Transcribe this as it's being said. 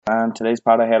On today's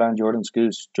pod, I had on Jordan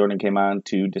Skuse. Jordan came on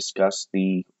to discuss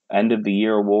the end of the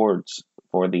year awards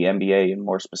for the NBA and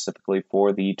more specifically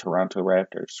for the Toronto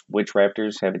Raptors. Which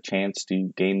Raptors have a chance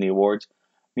to gain the awards?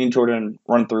 Me and Jordan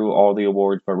run through all the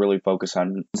awards, but really focus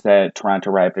on that Toronto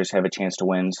Raptors have a chance to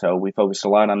win. So we focused a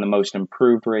lot on the most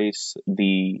improved race,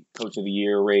 the Coach of the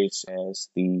Year race, as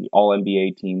the All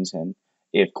NBA teams, and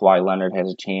if Kawhi Leonard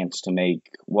has a chance to make,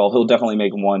 well, he'll definitely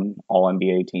make one All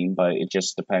NBA team, but it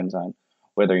just depends on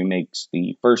whether he makes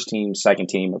the first team, second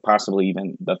team, or possibly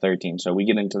even the third team. So we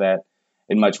get into that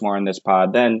and much more in this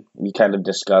pod. Then we kind of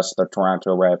discuss the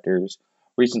Toronto Raptors'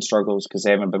 recent struggles because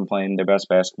they haven't been playing their best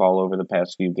basketball over the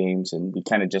past few games, and we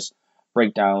kind of just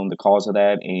break down the cause of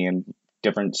that and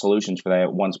different solutions for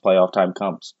that once playoff time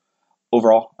comes.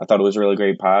 Overall, I thought it was a really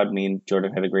great pod. Me and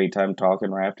Jordan had a great time talking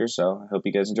Raptors, so I hope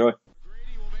you guys enjoy.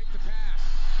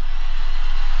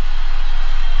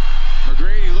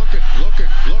 McGrady looking.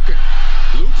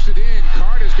 Loops it in.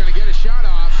 Carter's going to get a shot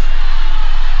off.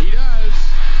 He does.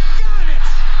 Got it!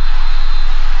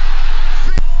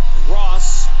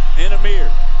 Ross and Amir.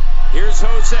 Here's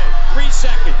Jose. 3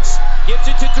 seconds.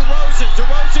 Gives it to DeRozan.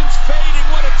 DeRozan's fading.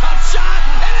 What a tough shot.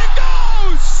 And it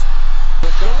goes!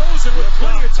 DeRozan with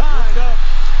plenty of time.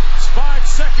 It's 5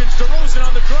 seconds. DeRozan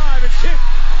on the drive and kick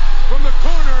from the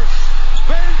corner.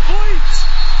 Van Vliet.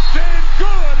 Van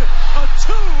Good. A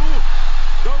 2.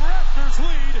 The Raptors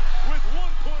lead with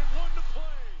 1.1 to play.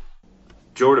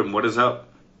 Jordan, what is up?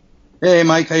 Hey,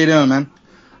 Mike. How you doing, man?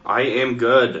 I am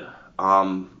good.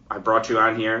 I brought you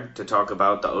on here to talk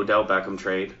about the Odell Beckham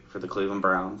trade for the Cleveland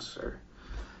Browns.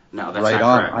 No, that's right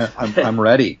not on. correct. I'm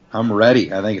ready. I'm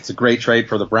ready. I think it's a great trade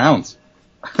for the Browns.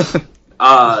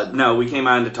 No, we came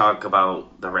on to talk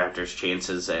about the Raptors'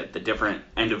 chances at the different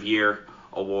end-of-year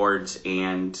awards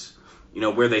and,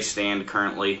 where they stand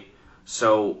currently.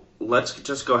 So let's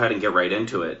just go ahead and get right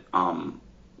into it.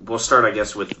 We'll start, I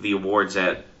guess, with the awards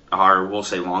that are, we'll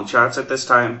say, long shots at this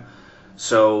time.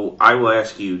 So I will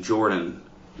ask you, Jordan,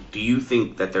 do you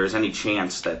think that there's any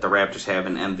chance that the Raptors have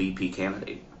an MVP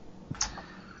candidate?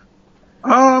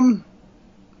 I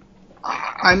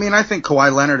think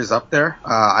Kawhi Leonard is up there.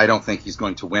 I don't think he's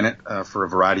going to win it for a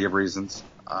variety of reasons.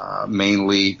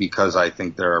 Mainly because I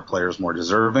think there are players more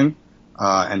deserving.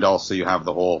 And also you have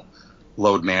the whole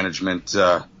load management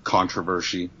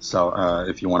controversy, so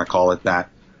if you want to call it that.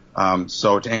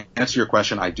 So to answer your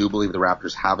question, I do believe the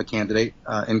Raptors have a candidate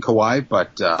in Kawhi,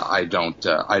 but I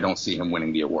don't see him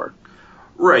winning the award.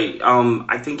 Right.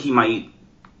 I think he might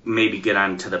maybe get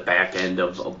on to the back end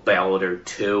of a ballot or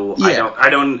two. Yeah. I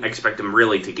don't expect him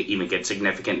really to even get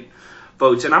significant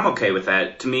votes, and I'm okay with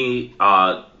that. To me,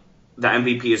 the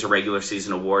MVP is a regular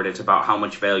season award. It's about how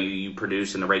much value you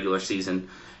produce in the regular season.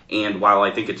 And while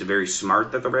I think it's very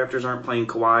smart that the Raptors aren't playing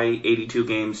Kawhi 82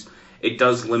 games, it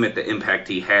does limit the impact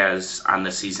he has on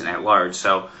the season at large.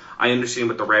 So I understand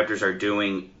what the Raptors are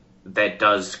doing. That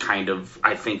does kind of,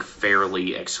 I think,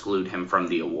 fairly exclude him from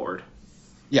the award.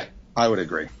 Yeah, I would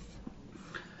agree.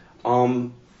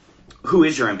 Who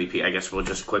is your MVP? I guess we'll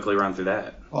just quickly run through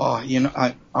that.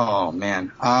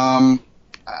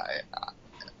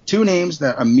 Two names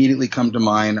that immediately come to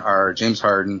mind are James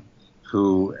Harden,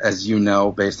 who, as you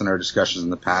know, based on our discussions in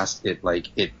the past,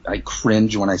 I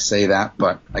cringe when I say that,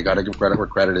 but I got to give credit where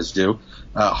credit is due.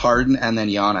 Harden and then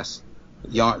Giannis.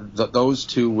 Those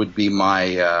two would be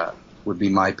my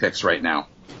picks right now.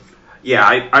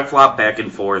 Yeah, I flop back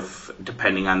and forth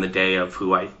depending on the day of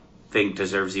who I think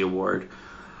deserves the award.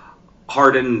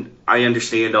 Harden, I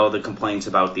understand all the complaints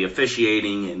about the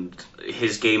officiating and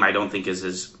his game. I don't think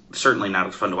is certainly not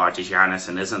as fun to watch as Giannis,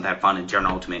 and isn't that fun in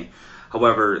general to me.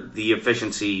 However, the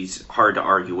efficiency's hard to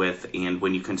argue with, and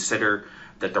when you consider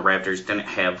that the Raptors didn't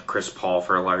have Chris Paul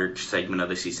for a large segment of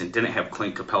the season, didn't have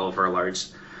Clint Capella for a large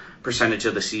percentage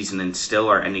of the season, and still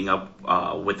are ending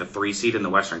up with a 3 seed in the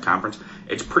Western Conference,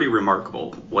 it's pretty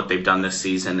remarkable what they've done this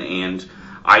season, and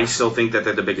I still think that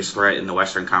they're the biggest threat in the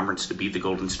Western Conference to beat the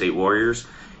Golden State Warriors,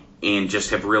 and just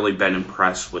have really been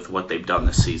impressed with what they've done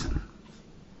this season.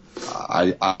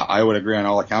 I would agree on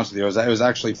all accounts with you. It was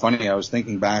actually funny. I was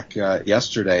thinking back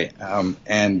yesterday,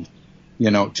 and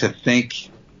to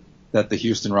think that the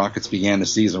Houston Rockets began the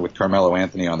season with Carmelo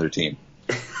Anthony on their team,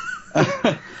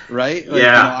 right?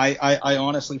 Yeah. I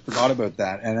honestly forgot about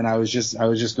that, and then I was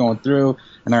just going through,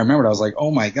 and I remembered. I was like,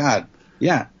 oh my God,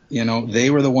 yeah. They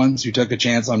were the ones who took a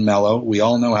chance on Melo. We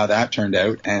all know how that turned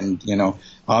out, and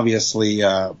obviously,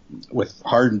 with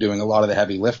Harden doing a lot of the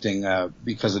heavy lifting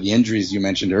because of the injuries you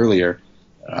mentioned earlier,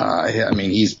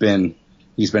 he's been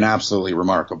absolutely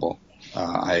remarkable.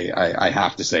 I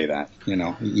have to say that,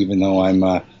 even though I'm,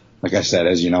 like I said,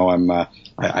 as you know,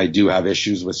 I do have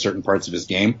issues with certain parts of his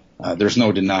game. there's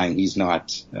no denying he's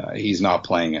not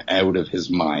playing out of his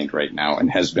mind right now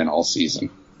and has been all season.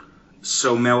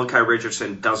 So Malachi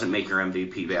Richardson doesn't make your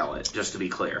MVP ballot, just to be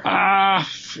clear.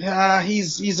 Yeah,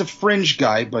 he's a fringe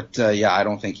guy, but I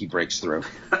don't think he breaks through.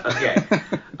 Okay.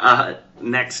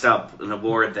 Next up, an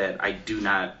award that I do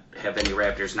not have any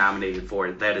Raptors nominated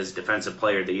for, that is Defensive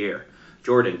Player of the Year.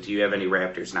 Jordan, do you have any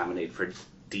Raptors nominated for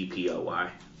DPOY?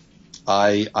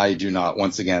 I do not.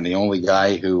 Once again, the only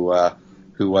guy who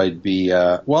I'd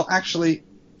be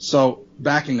so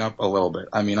backing up a little bit.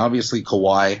 I mean, obviously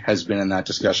Kawhi has been in that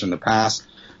discussion in the past.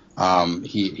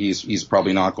 He's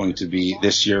probably not going to be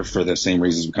this year for the same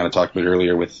reasons we kind of talked about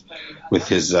earlier with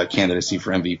his candidacy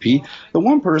for MVP. The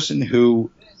one person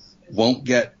who won't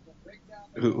get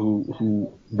votes,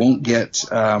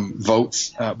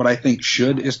 but I think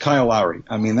should, is Kyle Lowry.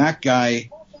 I mean, that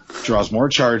guy draws more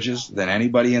charges than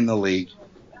anybody in the league.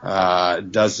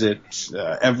 Does it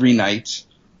every night.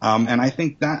 And I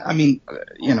think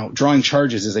that, drawing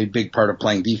charges is a big part of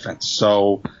playing defense.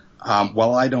 So,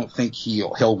 while I don't think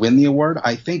he'll win the award,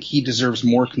 I think he deserves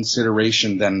more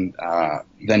consideration than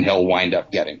he'll wind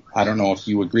up getting. I don't know if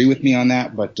you agree with me on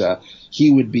that, but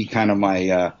he would be kind of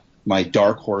my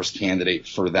dark horse candidate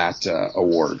for that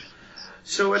award.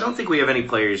 So I don't think we have any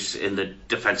players in the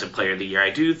Defensive Player of the Year.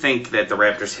 I do think that the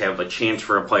Raptors have a chance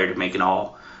for a player to make an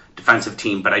all-defensive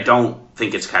team, but I don't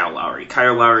think it's Kyle Lowry.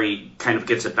 Kyle Lowry kind of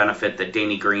gets a benefit that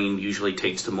Danny Green usually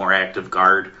takes to more active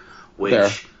guard,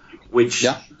 which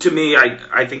to me,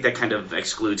 I think that kind of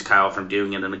excludes Kyle from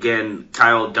doing it. And again,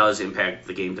 Kyle does impact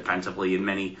the game defensively in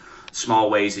many small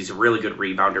ways. He's a really good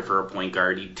rebounder for a point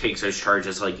guard. He takes those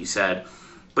charges, like you said,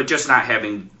 but just not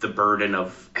having the burden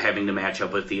of having to match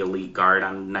up with the elite guard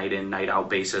on a night-in, night-out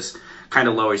basis kind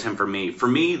of lowers him for me. For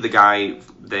me, the guy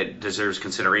that deserves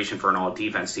consideration for an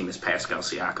all-defense team is Pascal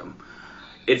Siakam.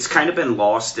 It's kind of been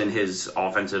lost in his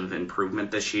offensive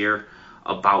improvement this year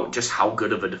about just how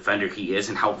good of a defender he is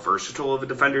and how versatile of a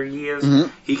defender he is.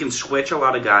 Mm-hmm. He can switch a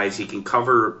lot of guys. He can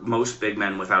cover most big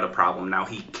men without a problem. Now,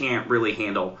 he can't really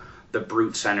handle the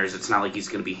brute centers. It's not like he's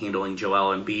going to be handling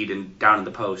Joel Embiid and down in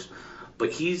the post.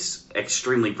 But he's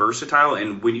extremely versatile,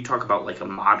 and when you talk about like a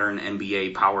modern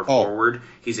NBA power forward,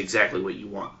 he's exactly what you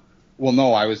want. Well,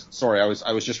 no, I was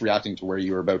just reacting to where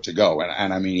you were about to go,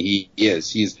 and I mean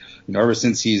he's ever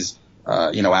since he's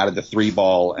added the three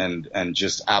ball and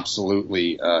just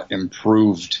absolutely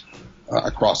improved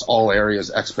across all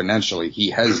areas exponentially. He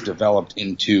has developed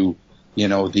into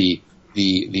the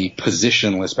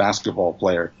positionless basketball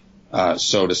player,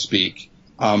 so to speak.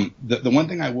 The one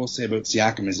thing I will say about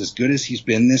Siakam is, as good as he's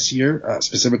been this year,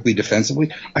 specifically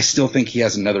defensively, I still think he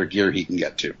has another gear he can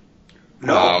get to.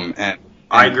 And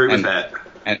I agree with that.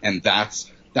 And that's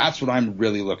what I'm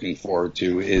really looking forward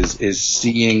to is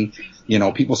seeing,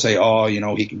 people say,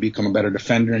 he can become a better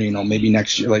defender and, maybe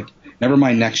next year, like, never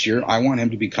mind next year. I want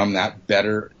him to become that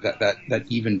better, that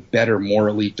even better, more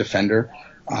elite defender,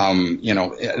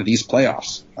 these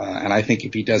playoffs. And I think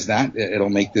if he does that, it'll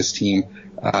make this team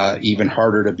even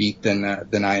harder to beat than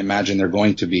I imagine they're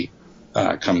going to be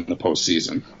come the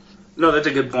postseason. No, that's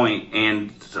a good point.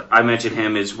 And I mentioned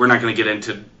him is we're not going to get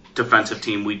into defensive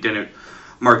team. We didn't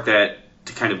mark that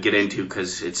to kind of get into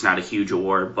because it's not a huge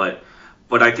award. But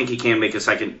I think he can make a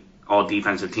second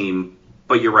all-defensive team.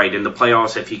 But you're right. In the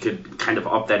playoffs, if he could kind of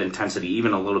up that intensity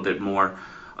even a little bit more,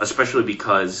 especially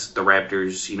because the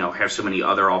Raptors, have so many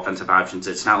other offensive options,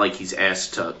 it's not like he's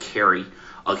asked to carry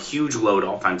a huge load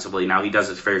offensively. Now he does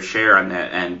his fair share on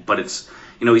that end, but it's,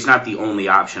 he's not the only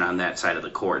option on that side of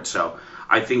the court. So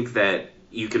I think that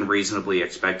you can reasonably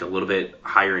expect a little bit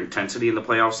higher intensity in the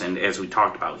playoffs. And as we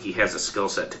talked about, he has a skill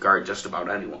set to guard just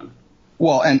about anyone.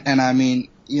 Well, and I mean,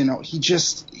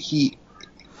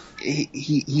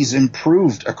 he's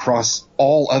improved across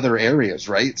all other areas,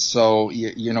 right? So,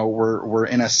 we're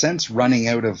in a sense running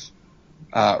out of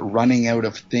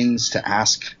things to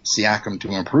ask Siakam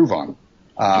to improve on.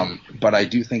 But I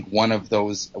do think one of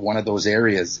those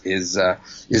areas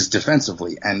is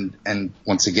defensively. And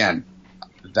once again,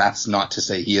 that's not to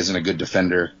say he isn't a good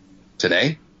defender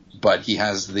today, but he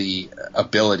has the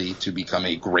ability to become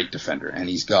a great defender. And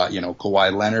he's got,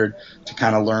 Kawhi Leonard to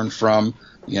kind of learn from.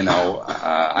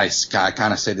 I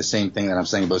kind of say the same thing that I'm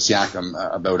saying about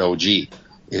Siakam, about OG,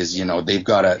 is, they've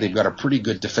got a pretty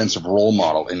good defensive role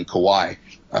model in Kawhi,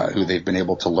 who they've been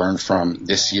able to learn from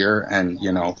this year, and,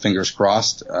 fingers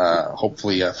crossed,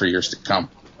 hopefully for years to come.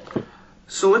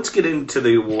 So let's get into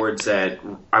the awards that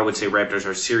I would say Raptors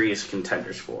are serious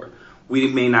contenders for. We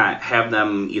may not have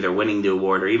them either winning the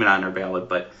award or even on our ballot,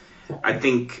 but I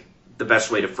think the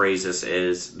best way to phrase this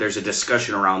is there's a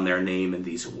discussion around their name in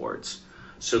these awards.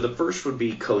 So the first would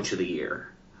be Coach of the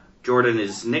Year. Jordan,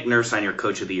 is Nick Nurse on your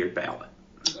Coach of the Year ballot?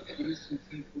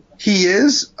 He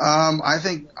is. I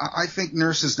think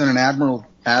Nurse has done an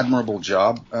admirable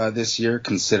job this year,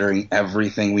 considering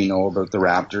everything we know about the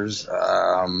Raptors.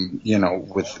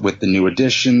 With the new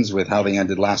additions, with how they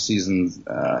ended last season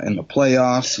in the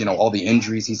playoffs, all the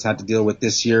injuries he's had to deal with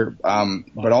this year.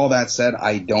 But all that said,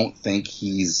 I don't think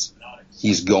he's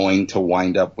going to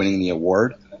wind up winning the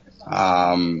award.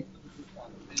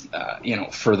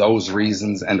 For those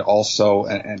reasons, and also,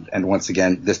 and once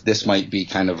again, this might be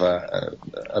kind of a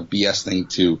BS thing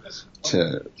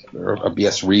or a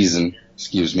BS reason,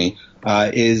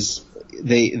 is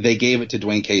they gave it to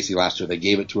Dwayne Casey last year. They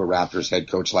gave it to a Raptors head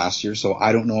coach last year. So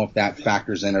I don't know if that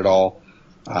factors in at all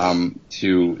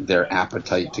to their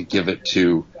appetite to give it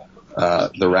to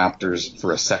the Raptors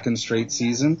for a second straight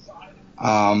season.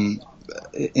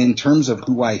 In terms of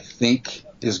who I think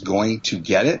is going to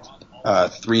get it,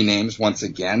 three names once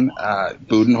again: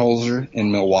 Budenholzer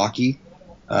in Milwaukee,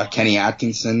 Kenny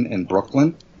Atkinson in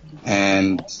Brooklyn,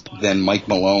 and then Mike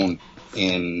Malone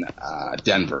in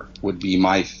Denver would be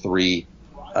my three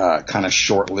kind of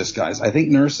short list guys. I think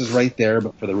Nurse is right there,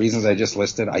 but for the reasons I just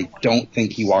listed, I don't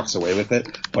think he walks away with it.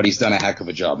 But he's done a heck of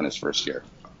a job in his first year.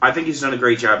 I think he's done a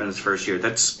great job in his first year.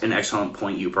 That's an excellent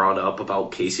point you brought up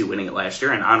about Casey winning it last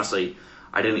year, and honestly,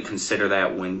 I didn't consider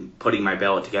that when putting my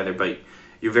ballot together, but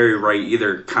you're very right,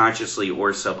 either consciously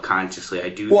or subconsciously. I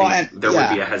do think there would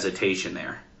be a hesitation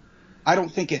there. I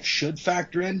don't think it should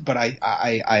factor in, but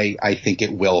I think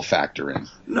it will factor in.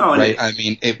 No, right? I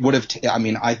mean, it would have.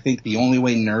 I think the only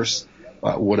way Nurse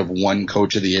would have won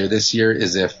Coach of the Year this year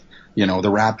is if the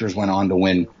Raptors went on to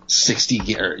win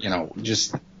 60, or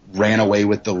just ran away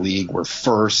with the league, were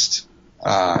first,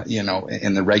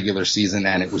 in the regular season,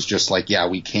 and it was just like,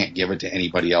 we can't give it to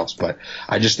anybody else. But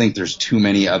I just think there's too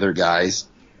many other guys,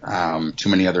 too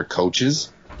many other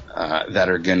coaches that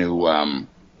are going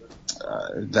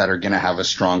to have a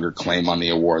stronger claim on the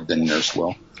award than Nurse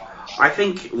will. I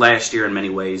think last year, in many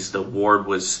ways, the award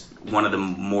was one of the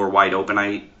more wide open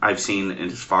I've seen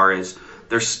as far as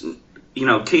there's,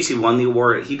 Casey won the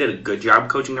award. He did a good job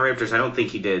coaching the Raptors. I don't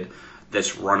think he did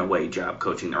this runaway job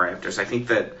coaching the Raptors. I think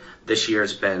that this year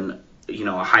has been,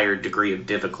 a higher degree of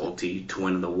difficulty to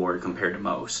win the award compared to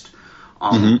most.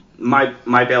 My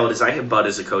ballot is I have Bud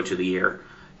as a Coach of the Year.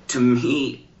 To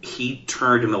me, he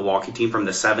turned a Milwaukee team from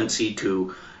the 7th seed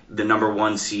to the number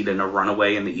 1 seed in a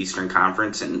runaway in the Eastern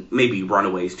Conference, and maybe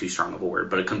runaway is too strong of a word,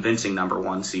 but a convincing number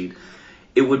 1 seed.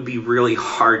 It would be really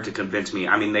hard to convince me.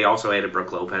 I mean, they also added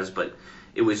Brook Lopez, but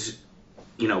it was,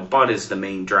 Bud is the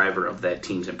main driver of that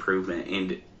team's improvement,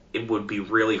 and it would be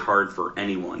really hard for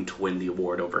anyone to win the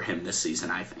award over him this season,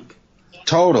 I think.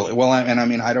 Totally. Well, I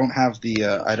don't have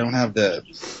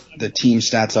the team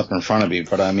stats up in front of me,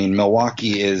 but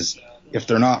Milwaukee is, if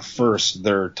they're not first,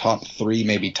 they're top 3,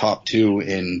 maybe top 2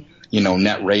 in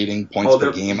net rating, points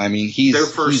per game. They're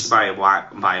first by a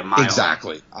mile.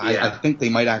 Exactly. Yeah. I think they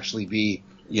might actually be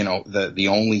the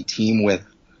only team with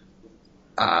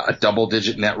a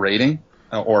double-digit net rating,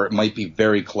 or it might be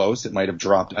very close. It might have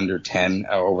dropped under 10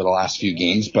 over the last few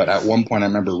games, but at one point I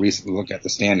remember recently looking at the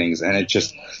standings, and it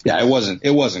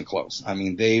wasn't close.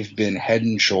 They've been head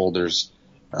and shoulders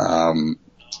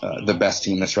the best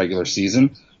team this regular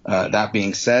season. That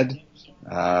being said,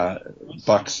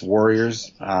 Bucks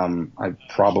Warriors, I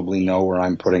probably know where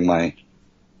I'm putting my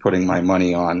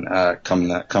money on come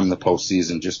the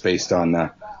postseason, just based on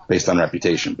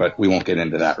reputation. But we won't get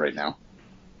into that right now.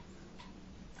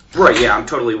 Right, yeah, I'm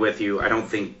totally with you. I don't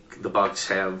think the Bucks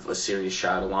have a serious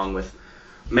shot, along with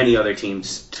many other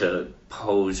teams, to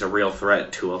pose a real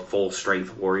threat to a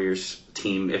full-strength Warriors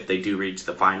team if they do reach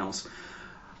the finals.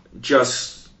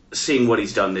 Just seeing what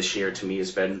he's done this year, to me,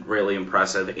 has been really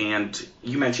impressive. And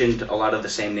you mentioned a lot of the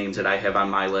same names that I have on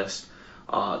my list.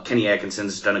 Kenny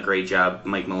Atkinson's done a great job.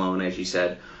 Mike Malone, as you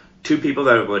said. 2 people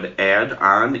that I would add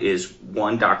on is,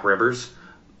 1, Doc Rivers.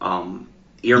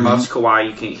 Earmuffs, Kawhi,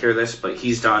 you can't hear this, but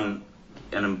he's done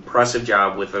an impressive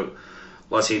job with the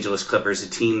Los Angeles Clippers, a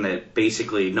team that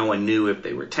basically no one knew if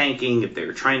they were tanking, if they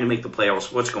were trying to make the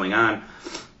playoffs, what's going on.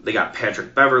 They got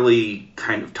Patrick Beverley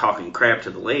kind of talking crap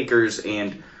to the Lakers,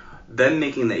 and them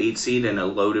making the 8th seed in a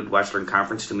loaded Western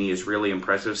Conference, to me, is really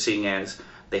impressive, seeing as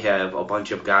they have a bunch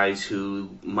of guys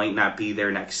who might not be there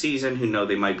next season, who know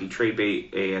they might be trade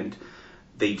bait, and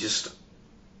this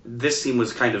team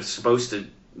was kind of supposed to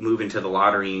move into the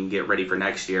lottery and get ready for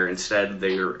next year. Instead,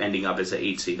 they're ending up as an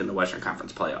 8th seed in the Western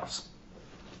Conference playoffs.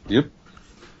 Yep.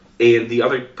 And the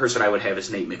other person I would have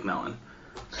is Nate McMillan.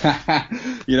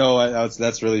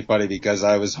 That's really funny, because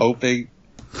I was hoping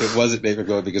It wasn't David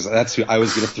Gold because that's who I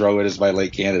was going to throw it as my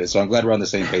late candidate. So I'm glad we're on the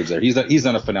same page there. He's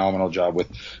done a phenomenal job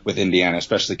with Indiana,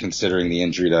 especially considering the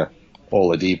injury to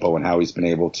Oladipo and how he's been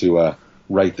able to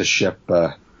right the ship,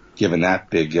 given that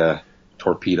big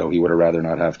torpedo he would have rather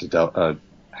not have to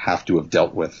have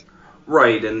dealt with.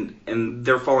 Right, and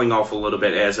they're falling off a little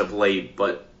bit as of late,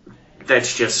 but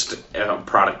that's just a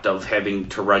product of having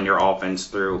to run your offense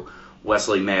through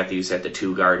Wesley Matthews at the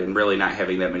 2 guard and really not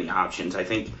having that many options. I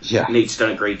think Nate's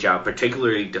done a great job,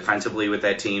 particularly defensively with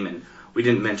that team. And we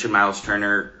didn't mention Miles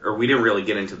Turner, or we didn't really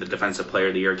get into the Defensive Player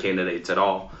of the Year candidates at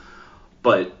all.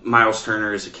 But Miles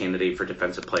Turner is a candidate for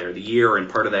Defensive Player of the Year, and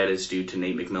part of that is due to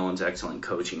Nate McMillan's excellent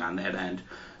coaching on that end.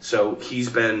 So he's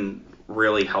been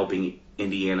really helping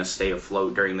Indiana stay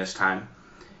afloat during this time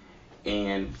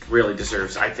and really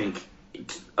deserves, I think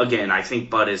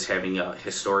Bud is having a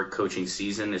historic coaching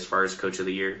season as far as Coach of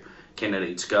the Year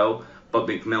candidates go, but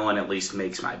McMillan at least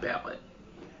makes my ballot.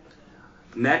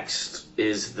 Next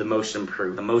is the most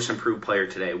improved player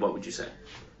today. What would you say?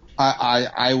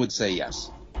 I would say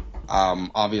yes.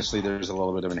 Obviously, there's a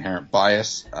little bit of inherent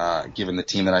bias given the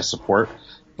team that I support,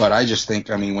 but I just think,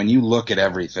 when you look at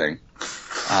everything,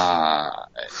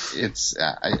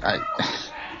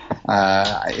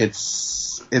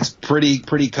 it's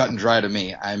pretty cut and dry to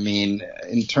me.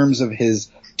 In terms of his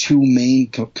 2 main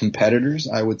competitors,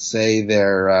 I would say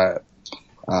they're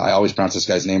I always pronounce this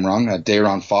guy's name wrong.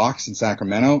 Daron Fox in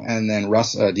Sacramento, and then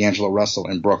D'Angelo Russell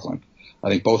in Brooklyn. I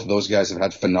think both of those guys have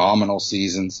had phenomenal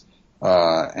seasons,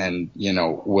 and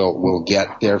will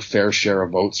get their fair share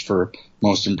of votes for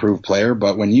most improved player.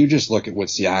 But when you just look at what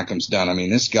Siakam's done,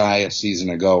 this guy a season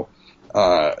ago,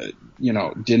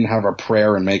 didn't have a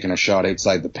prayer in making a shot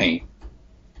outside the paint.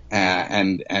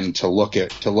 And to look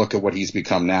at what he's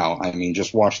become now,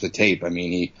 just watch the tape.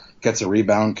 He gets a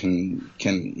rebound, can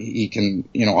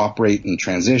operate in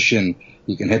transition.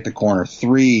 He can hit the corner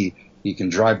 3. He can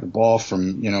drive the ball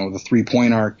from, the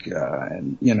 3-point arc,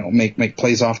 and, make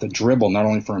plays off the dribble, not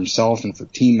only for himself and for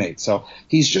teammates. So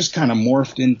he's just kind of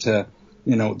morphed into,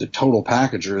 the total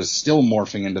package, or is still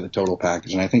morphing into the total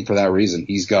package. And I think for that reason,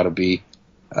 he's got to be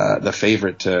the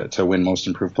favorite to win most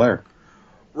improved player.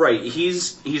 Right,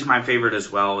 he's my favorite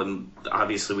as well, and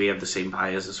obviously we have the same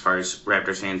bias as far as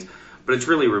Raptors fans, but it's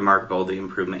really remarkable the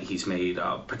improvement he's made,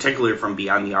 particularly from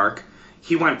beyond the arc.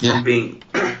 He went from being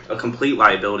a complete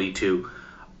liability to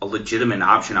a legitimate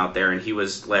option out there, and he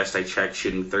was, last I checked,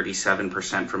 shooting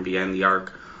 37% from beyond the arc,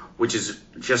 which is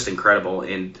just incredible.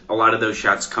 And a lot of those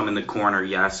shots come in the corner,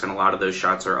 yes, and a lot of those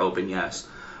shots are open, yes.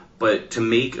 But to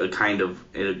make a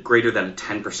greater than a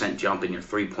 10% jump in your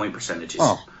 3-point percentage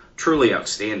is truly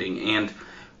outstanding. And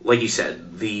like you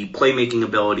said, the playmaking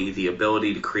ability, the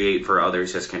ability to create for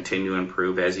others has continued to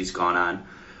improve as he's gone on.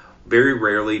 Very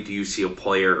rarely do you see a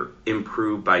player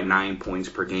improve by 9 points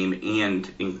per game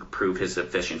and improve his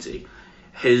efficiency.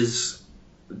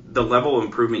 The level of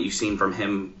improvement you've seen from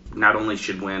him not only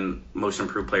should win most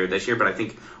improved player this year, but I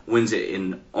think wins it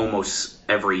in almost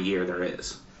every year there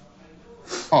is.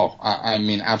 Oh,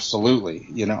 absolutely.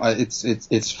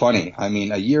 It's funny.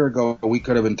 A year ago we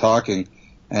could have been talking,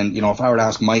 and if I were to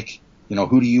ask Mike,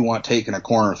 who do you want taking a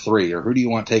corner 3, or who do you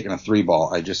want taking a 3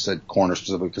 ball? I just said corner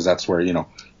specifically because that's where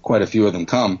quite a few of them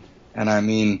come.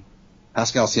 And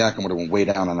Pascal Siakam would have been way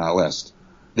down on that list.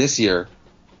 This year,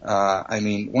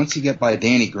 once you get by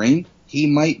Danny Green, he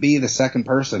might be the second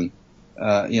person.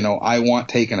 I want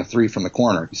taking a 3 from the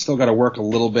corner. You still got to work a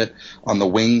little bit on the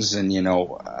wings and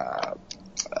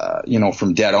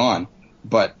from dead on.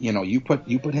 But you put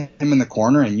him in the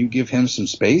corner and you give him some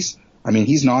space.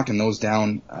 He's knocking those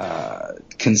down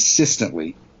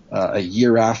consistently a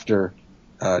year after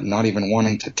not even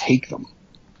wanting to take them.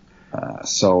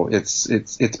 So it's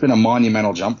been a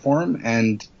monumental jump for him,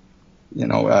 and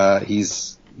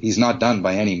he's not done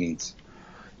by any means.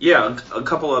 Yeah, a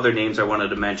couple other names I wanted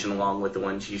to mention along with the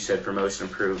ones you said for most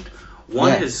improved.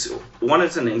 One is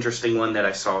an interesting one that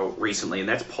I saw recently, and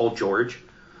that's Paul George.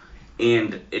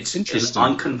 And it's an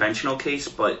unconventional case,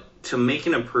 but to make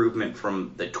an improvement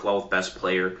from the 12th best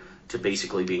player to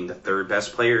basically being the 3rd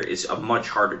best player is a much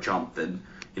harder jump than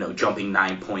jumping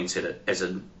 9 points as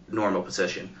a normal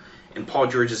position. And Paul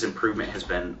George's improvement has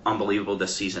been unbelievable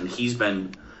this season. He's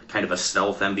been kind of a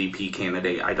stealth MVP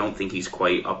candidate. I don't think he's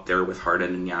quite up there with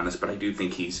Harden and Giannis, but I do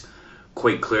think he's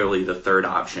quite clearly the 3rd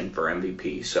option for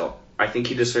MVP. So I think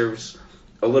he deserves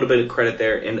a little bit of credit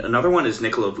there. And another one is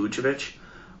Nikola Vucevic.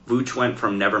 Vuce went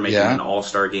from never making an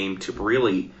all-star game to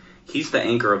really, he's the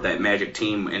anchor of that Magic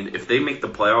team. And if they make the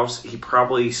playoffs, he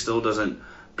probably still doesn't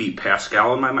beat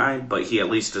Pascal in my mind, but he at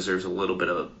least deserves a little bit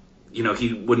of,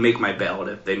 he would make my ballot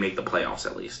if they make the playoffs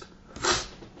at least.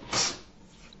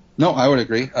 No, I would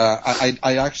agree. I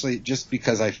actually, just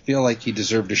because I feel like he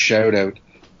deserved a shout out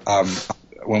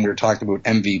when we were talking about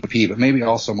MVP, but maybe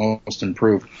also most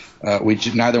improved.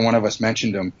 Neither one of us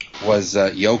mentioned him, was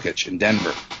Jokic in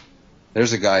Denver.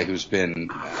 There's a guy who's been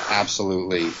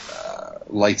absolutely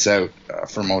lights out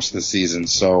for most of the season.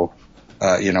 So,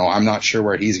 I'm not sure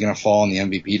where he's going to fall in the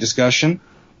MVP discussion,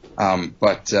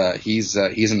 but he's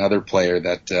another player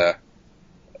that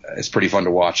is pretty fun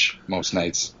to watch most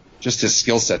nights. Just his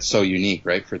skill set's so unique,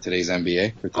 right, for today's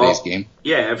NBA, for today's game.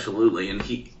 Yeah, absolutely. And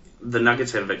the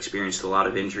Nuggets have experienced a lot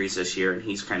of injuries this year, and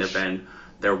he's kind of been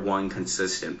their one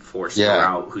consistent force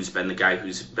throughout, who's been the guy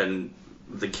who's been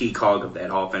the key cog of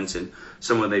that offense and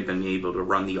someone they've been able to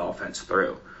run the offense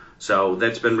through. So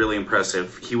that's been really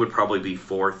impressive. He would probably be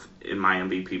fourth in my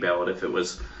MVP ballot if it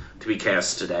was to be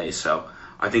cast today. So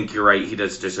I think you're right. He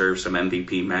does deserve some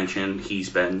MVP mention. He's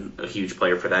been a huge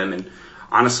player for them. And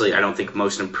honestly, I don't think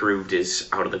most improved is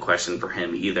out of the question for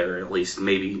him either, at least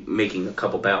maybe making a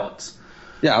couple ballots.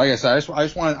 Yeah, like I said,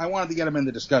 I wanted to get him in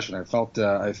the discussion. I felt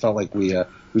like we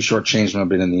shortchanged him a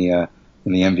bit in the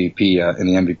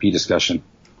MVP discussion.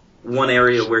 One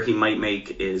area where he might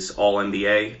make is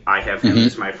All-NBA. I have him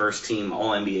as my first team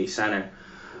All-NBA center.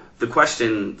 The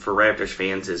question for Raptors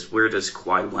fans is, where does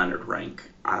Kawhi Leonard rank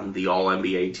on the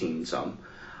All-NBA teams?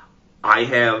 I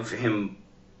have him,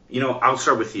 I'll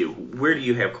start with you. Where do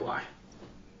you have Kawhi?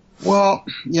 Well,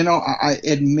 I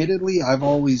admittedly, I've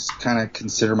always kind of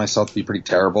considered myself to be pretty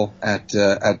terrible at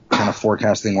kind of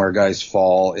forecasting where guys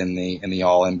fall in the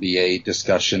All-NBA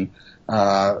discussion.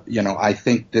 I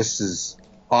think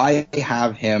I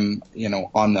have him,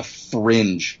 on the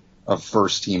fringe of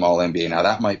first team All-NBA. Now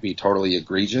that might be totally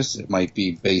egregious. It might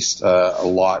be based a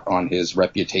lot on his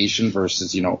reputation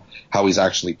versus, how he's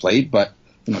actually played. But,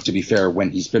 to be fair,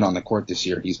 when he's been on the court this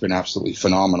year, he's been absolutely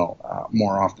phenomenal,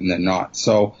 more often than not.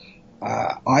 So,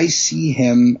 I see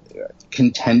him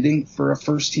contending for a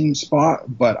first team spot,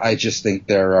 but I just think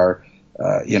there are,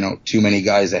 too many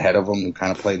guys ahead of him who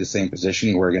kind of play the same position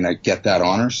who are going to get that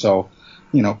honor. So,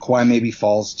 Kawhi maybe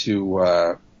falls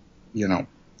to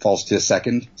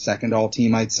second all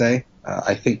team, I'd say.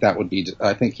 I think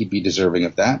he'd be deserving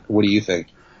of that. What do you think?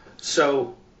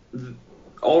 So,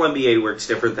 All NBA works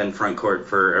different than front court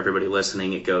for everybody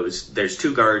listening. It goes, there's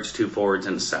 2 guards, 2 forwards,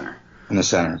 and a center. In the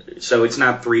center. So it's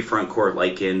not 3 front court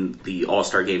like in the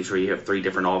All-Star games where you have 3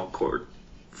 different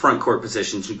front court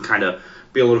positions. You can kind of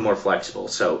be a little more flexible.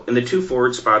 So in the 2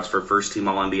 forward spots for first team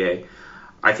All-NBA,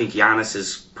 I think Giannis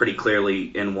is pretty clearly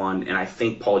in one, and I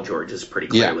think Paul George is pretty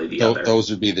clearly the other. Those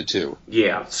would be the 2.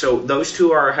 Yeah, so those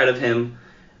 2 are ahead of him.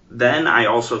 Then I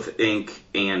also think,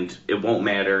 and it won't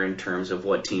matter in terms of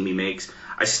what team he makes,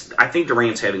 I think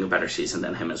Durant's having a better season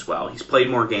than him as well. He's played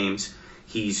more games.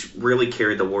 He's really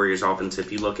carried the Warriors offense.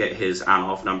 If you look at his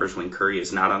on-off numbers when Curry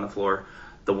is not on the floor,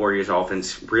 the Warriors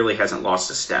offense really hasn't lost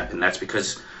a step, and that's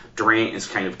because Durant is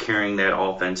kind of carrying that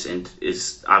offense and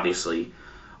is obviously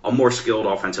a more skilled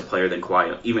offensive player than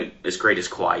Kawhi. Even as great as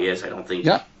Kawhi is, I don't think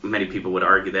many people would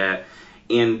argue that.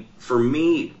 And for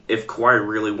me, if Kawhi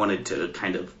really wanted to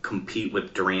kind of compete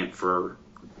with Durant for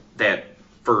that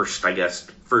first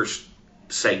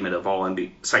segment of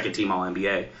second team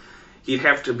All-NBA, he'd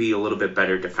have to be a little bit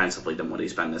better defensively than what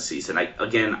he's been this season.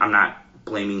 I'm not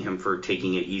blaming him for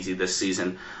taking it easy this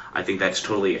season. I think that's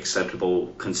totally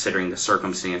acceptable considering the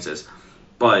circumstances.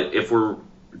 But if we're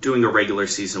doing a regular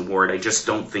season award, I just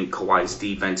don't think Kawhi's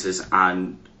defense is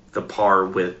on the par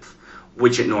with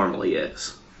which it normally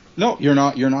is. No, you're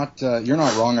not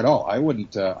wrong at all. I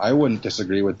wouldn't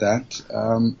disagree with that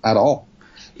at all.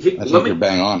 I think you're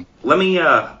bang on. Let me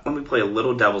play a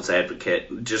little devil's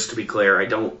advocate, just to be clear. I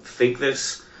don't think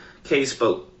this case,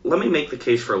 but let me make the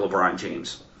case for LeBron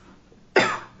James.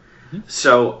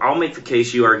 So I'll make the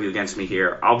case. You argue against me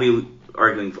here. I'll be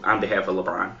arguing on behalf of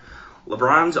LeBron.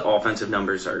 LeBron's offensive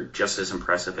numbers are just as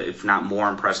impressive, if not more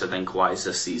impressive, than Kawhi's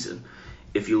this season.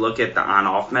 If you look at the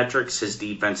on-off metrics, his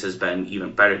defense has been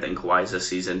even better than Kawhi's this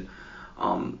season.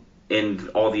 And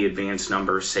all the advanced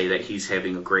numbers say that he's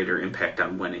having a greater impact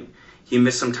on winning. He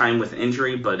missed some time with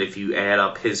injury, but if you add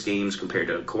up his games compared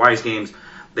to Kawhi's games,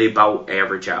 they about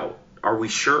average out. Are we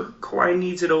sure Kawhi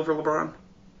needs it over LeBron?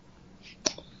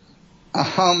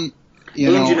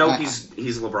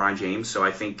 He's LeBron James, so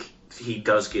I think he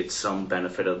does get some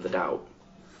benefit of the doubt.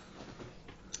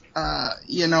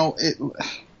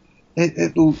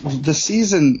 This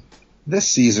season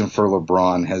for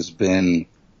LeBron has been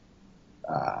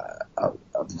a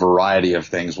variety of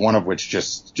things, one of which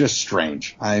just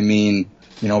strange. I mean,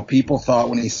 people thought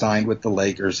when he signed with the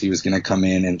Lakers he was going to come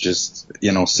in and just,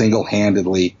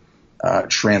 single-handedly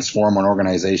transform an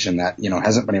organization that,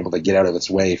 hasn't been able to get out of its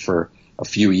way for a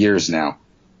few years now.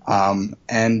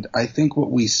 And I think what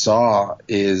we saw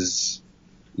is,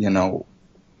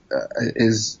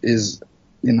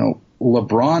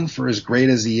 LeBron, for as great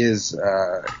as he is,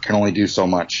 can only do so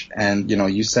much. And,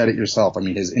 you said it yourself. I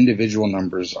mean, his individual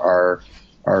numbers are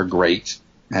great.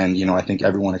 And, I think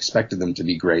everyone expected them to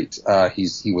be great.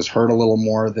 He was hurt a little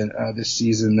more than this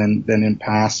season than in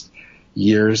past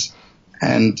years.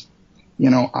 And,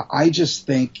 I just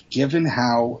think, given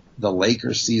how the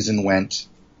Lakers season went,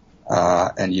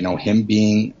 and, him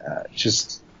being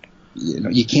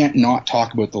you can't not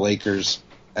talk about the Lakers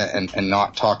and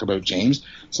not talk about James.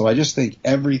 So I just think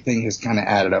everything has kind of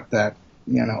added up that,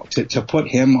 to put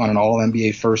him on an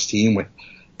all-NBA first team with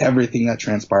everything that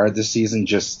transpired this season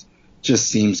just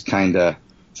seems kind of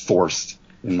forced,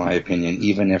 in my opinion,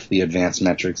 even if the advanced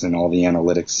metrics and all the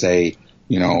analytics say,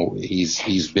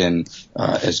 he's been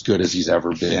as good as he's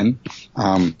ever been.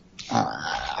 I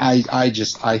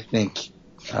think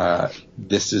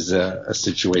this is a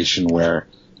situation where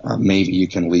maybe you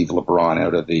can leave LeBron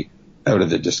out of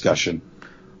the discussion.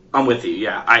 I'm with you.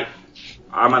 Yeah,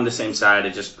 I'm on the same side. I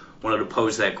just wanted to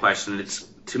pose that question.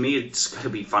 To me, it's going to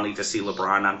be funny to see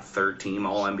LeBron on third team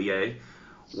All NBA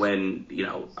when,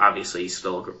 obviously he's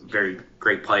still a very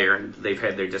great player and they've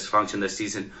had their dysfunction this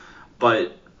season.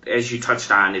 But as you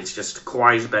touched on, it's just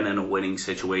Kawhi's been in a winning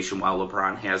situation while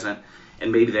LeBron hasn't.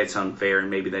 And maybe that's unfair and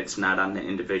maybe that's not on the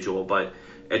individual. But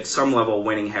at some level,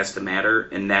 winning has to matter.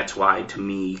 And that's why, to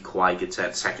me, Kawhi gets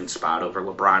that second spot over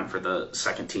LeBron for the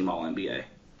second team All NBA.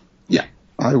 Yeah,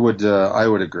 I would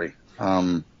agree.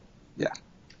 Yeah.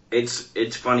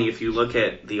 It's funny, if you look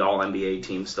at the All-NBA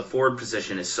teams, the forward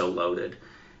position is so loaded,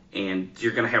 and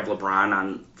you're going to have LeBron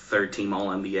on third-team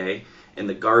All-NBA, and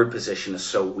the guard position is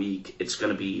so weak, it's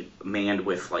going to be manned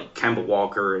with, like, Kemba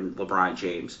Walker and LeBron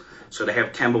James. So to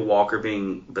have Kemba Walker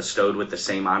being bestowed with the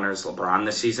same honor as LeBron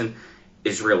this season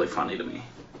is really funny to me.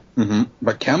 Mm-hmm.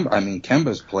 But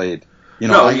Kemba's played...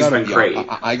 he's been great.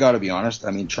 I got to be honest.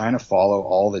 I mean, trying to follow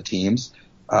all the teams,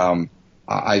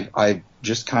 I've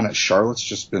just kind of, Charlotte's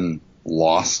just been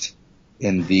lost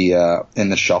in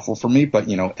the shuffle for me. But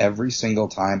every single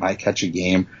time I catch a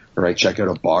game or I check out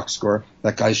a box score,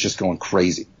 that guy's just going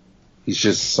crazy. He's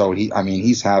just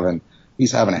he's having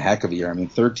a heck of a year. I mean,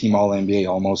 third team All NBA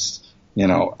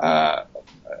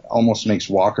almost makes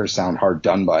Walker sound hard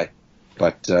done by,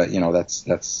 but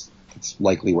that's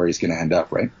likely where he's going to end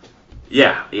up, right?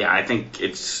 Yeah, I think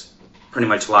it's pretty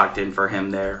much locked in for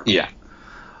him there. Yeah.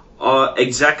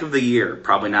 Exec of the Year,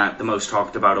 probably not the most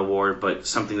talked about award, but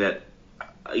something that,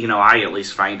 I at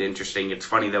least find interesting. It's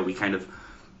funny that we kind of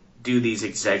do these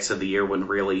execs of the year when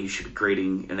really you should be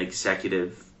grading an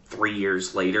executive 3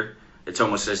 years later. It's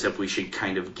almost as if we should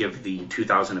kind of give the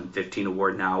 2015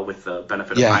 award now with the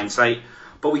benefit of hindsight,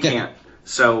 but we can't.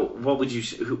 So what would do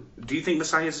you think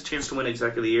Masai has a chance to win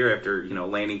exec of the year after,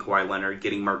 landing Kawhi Leonard,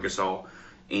 getting Marc Gasol,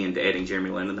 and adding Jeremy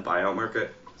Lin in the buyout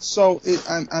market? So, is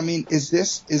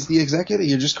the executive,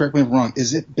 you just correct me if I'm wrong,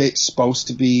 is it supposed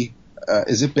to be,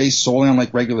 is it based solely on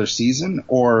like regular season?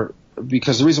 Or,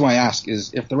 because the reason why I ask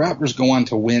is if the Raptors go on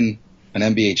to win an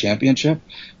NBA championship,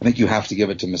 I think you have to give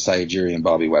it to Masai Ujiri and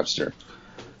Bobby Webster.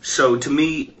 So to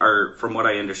me, from what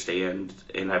I understand,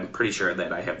 and I'm pretty sure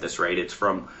that I have this right, it's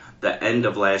from the end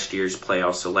of last year's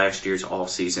playoffs, so last year's off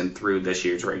season through this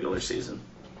year's regular season.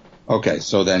 Okay,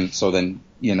 so then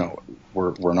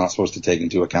we're not supposed to take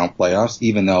into account playoffs,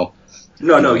 even though.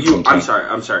 No, I'm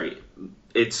sorry.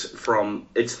 It's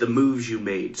the moves you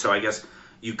made. So I guess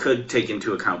you could take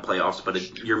into account playoffs,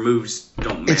 but your moves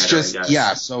don't matter. It's just, I guess.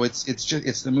 yeah. So it's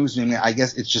the moves you made. I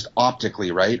guess it's just optically,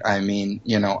 right? I mean,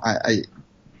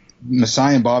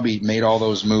 Masai and Bobby made all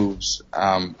those moves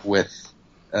with.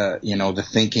 The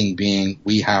thinking being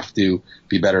we have to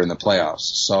be better in the playoffs.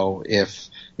 So if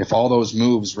all those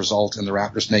moves result in the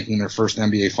Raptors making their first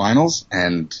NBA Finals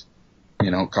and,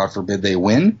 God forbid they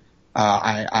win,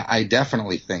 I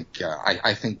definitely think,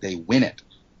 I think they win it,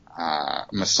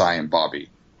 Masai and Bobby.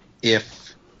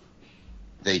 If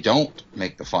they don't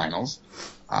make the Finals,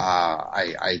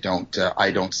 I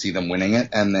don't see them winning it.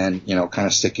 And then, kind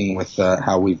of sticking with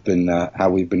how we've been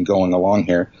going along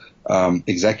here.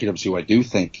 Executives who I do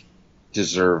think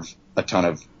deserve a ton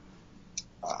of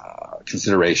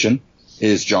consideration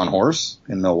is John Horst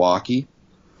in Milwaukee,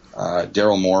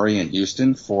 Daryl Morey in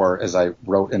Houston for, as I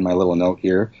wrote in my little note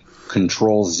here,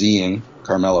 Control-Zing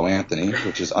Carmelo Anthony,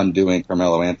 which is undoing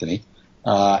Carmelo Anthony,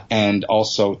 and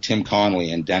also Tim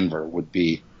Connelly in Denver would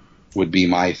be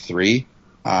my three.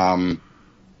 Golden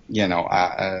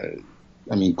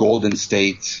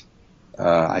State.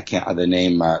 I can't. The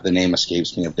name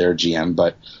escapes me of their GM,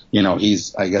 but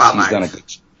Bob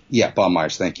Myers. Bob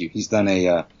Myers. Thank you. He's done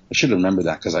a I should remember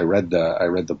that because I read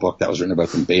the book that was written about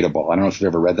them, Beta Ball. I don't know if you've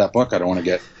ever read that book. I don't want to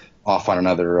get off on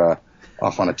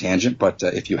a tangent, but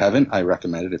if you haven't, I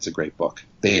recommend it. It's a great book,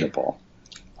 Beta Ball.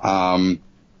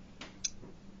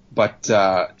 But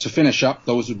to finish up,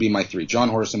 those would be my three: John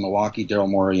Horst in Milwaukee, Daryl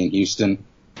Morey in Houston,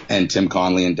 and Tim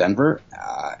Conley in Denver.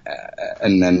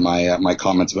 And then my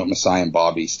comments about Masai and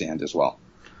Bobby stand as well.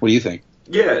 What do you think?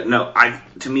 Yeah, no,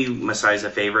 to me, Masai's a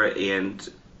favorite,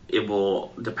 and it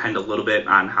will depend a little bit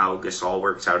on how Gasol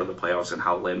works out of the playoffs and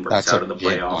how Lin works out of the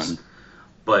playoffs.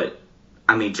 But,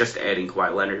 I mean, just adding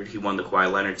Kawhi Leonard, he won the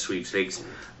Kawhi Leonard sweepstakes.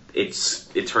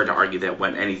 It's hard to argue that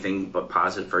went anything but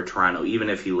positive for Toronto. Even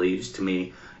if he leaves, to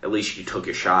me, at least you took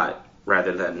a shot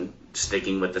rather than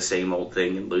sticking with the same old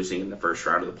thing and losing in the first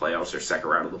round of the playoffs or second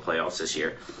round of the playoffs this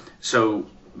year. So,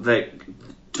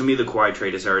 to me, the Kawhi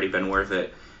trade has already been worth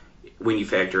it. When you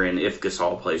factor in if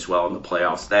Gasol plays well in the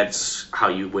playoffs, that's how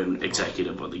you win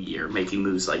Executive of the Year, making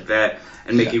moves like that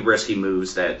and making risky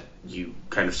moves that you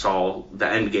kind of saw the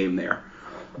end game there.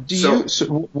 Do you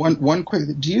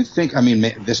think? I mean,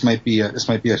 this might be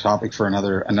a topic for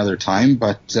another time,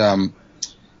 but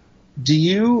do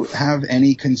you have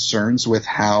any concerns with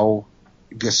how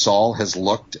Gasol has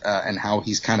looked and how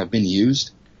he's kind of been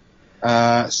used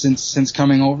since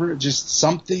coming over? Just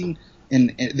something.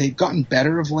 And they've gotten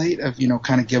better of late, of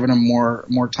kind of giving them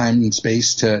more time and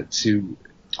space to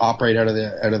operate out of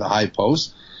the high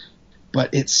post.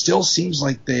 But it still seems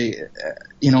like they,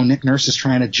 Nick Nurse is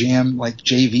trying to jam like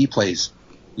JV plays,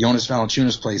 Jonas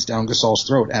Valanciunas plays down Gasol's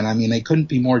throat. And I mean, they couldn't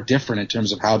be more different in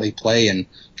terms of how they play and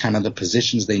kind of the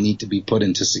positions they need to be put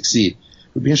in to succeed.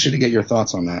 We'd be interested to get your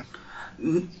thoughts on that.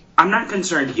 I'm not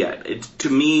concerned yet. To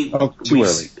me,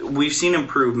 we've seen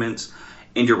improvements.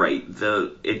 And you're right.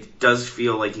 It does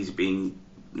feel like he's being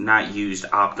not used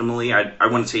optimally. I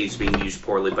wouldn't say he's being used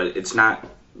poorly, but it's not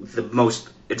the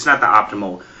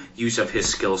optimal use of his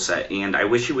skill set. And I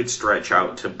wish he would stretch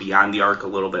out to beyond the arc a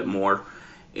little bit more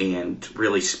and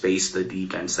really space the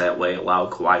defense that way. Allow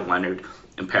Kawhi Leonard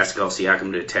and Pascal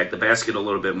Siakam to attack the basket a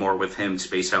little bit more with him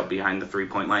spaced out behind the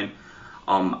 3-point line.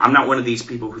 I'm not one of these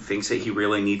people who thinks that he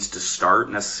really needs to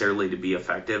start necessarily to be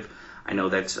effective. I know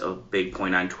that's a big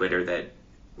point on Twitter that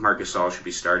Marc Gasol should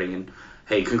be starting, and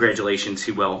hey, congratulations,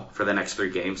 he will for the next 3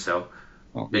 games. So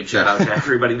big shout out to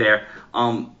everybody there.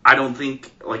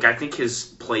 I think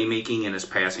his playmaking and his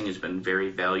passing has been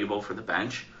very valuable for the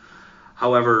bench.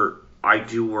 However, I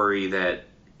do worry that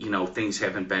things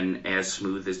haven't been as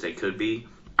smooth as they could be.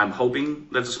 I'm hoping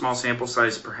that's a small sample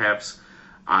size. Perhaps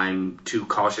I'm too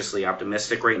cautiously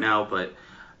optimistic right now, but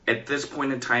at this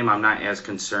point in time, I'm not as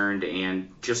concerned,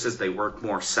 and just as they work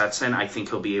more sets in, I think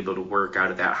he'll be able to work out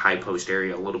of that high post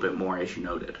area a little bit more, as you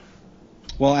noted.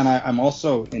 Well, and I'm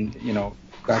also,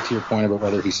 back to your point about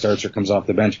whether he starts or comes off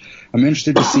the bench, I'm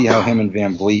interested to see how him and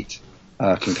Van Vliet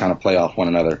can kind of play off one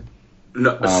another.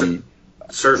 No,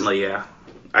 certainly, yeah.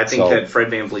 I think that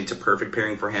Fred Van Vliet's a perfect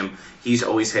pairing for him. He's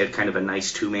always had kind of a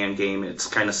nice two-man game. It's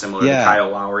kind of similar to Kyle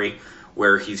Lowry,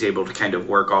 where he's able to kind of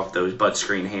work off those butt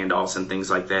screen handoffs and things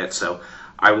like that. So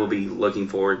I will be looking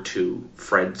forward to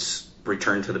Fred's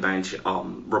return to the bench.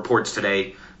 Reports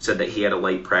today said that he had a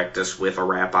light practice with a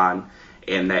wrap on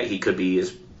and that he could be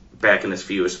back in as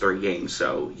few as 3 games.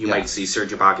 So you might see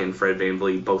Serge Ibaka and Fred Van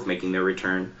Vliet both making their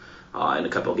return in a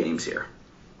couple of games here.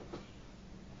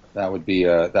 That would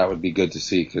be good to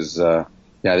see because,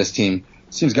 this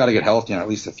team's got to get healthy and at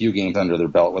least a few games under their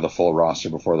belt with a full roster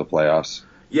before the playoffs.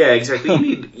 Yeah,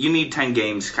 exactly. You need 10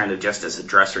 games kind of just as a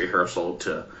dress rehearsal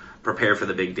to prepare for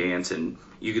the big dance, and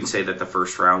you can say that the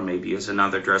first round maybe is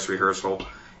another dress rehearsal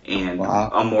and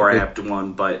a more apt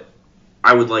one, but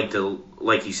I would like to,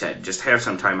 like you said, just have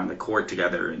some time on the court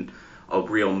together in a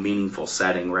real meaningful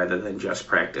setting rather than just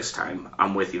practice time.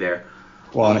 I'm with you there.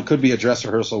 Well, and it could be a dress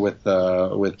rehearsal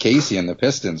with Casey and the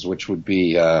Pistons, which would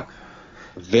be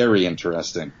very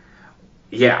interesting.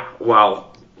 Yeah,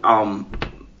 well,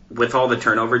 with all the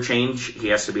turnover change, he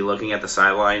has to be looking at the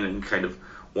sideline and kind of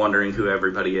wondering who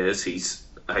everybody is.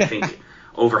 I think,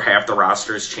 over half the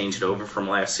roster has changed over from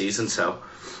last season, so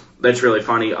that's really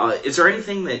funny. Is there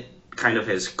anything that kind of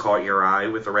has caught your eye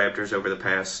with the Raptors over the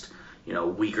past,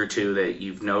 week or two that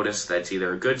you've noticed that's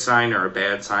either a good sign or a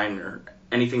bad sign, or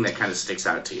anything that kind of sticks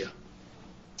out to you?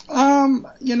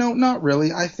 Not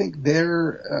really. I think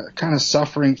they're kind of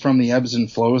suffering from the ebbs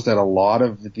and flows that a lot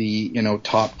of the,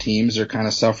 top teams are kind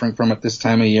of suffering from at this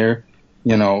time of year.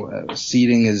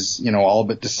 Seeding is, all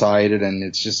but decided, and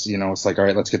it's just, it's like, all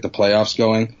right, let's get the playoffs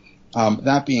going.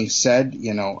 That being said,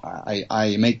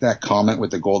 I make that comment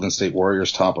with the Golden State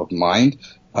Warriors top of mind.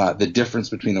 The difference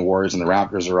between the Warriors and the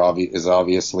Raptors is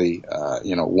obviously,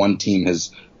 one team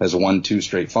has won 2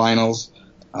 straight finals.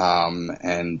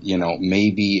 and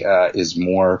maybe is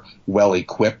more well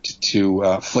equipped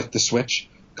to flick the switch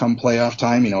come playoff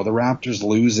time. The Raptors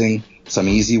losing some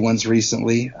easy ones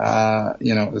recently.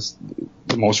 The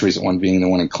most recent one being the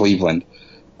one in Cleveland.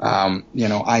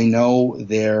 I know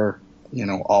they're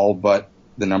all but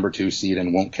the number 2 seed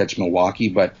and won't catch Milwaukee,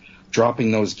 but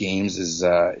dropping those games is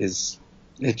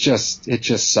it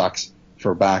just sucks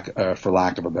for lack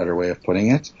of a better way of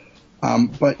putting it.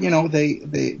 But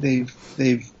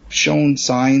they've shown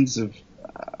signs of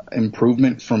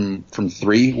improvement from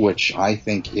 3, which I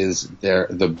think is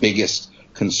the biggest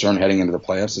concern heading into the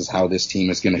playoffs is how this team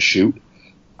is going to shoot.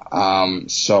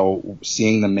 So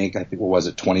seeing them make, I think,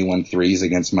 21 threes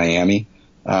against Miami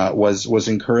was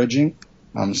encouraging.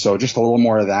 So just a little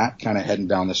more of that kind of heading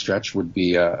down the stretch would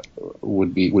be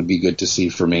good to see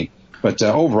for me. But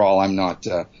overall, I'm not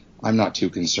too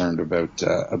concerned about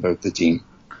the team.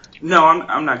 No,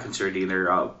 I'm not concerned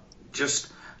either.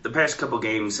 Just the past couple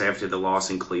games after the loss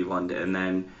in Cleveland, and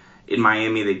then in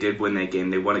Miami, they did win that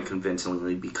game. They won it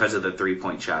convincingly because of the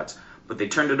 3-point shots. But they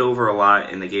turned it over a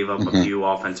lot, and they gave up a few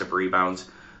offensive rebounds.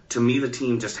 To me, the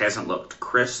team just hasn't looked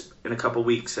crisp in a couple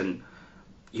weeks. And,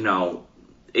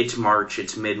 it's March,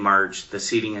 it's mid-March. The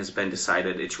seeding has been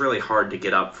decided. It's really hard to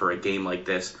get up for a game like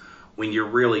this when you're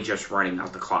really just running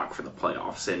out the clock for the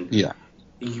playoffs. And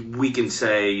we can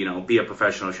say, be a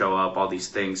professional, show up, all these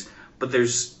things. But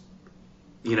there's,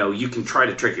 you can try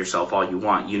to trick yourself all you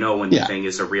want. When the thing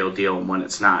is a real deal and when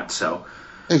it's not. So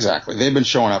exactly, they've been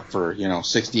showing up for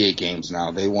 68 games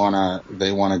now. They wanna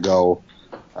go.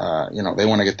 They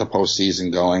want to get the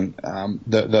postseason going.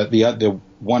 The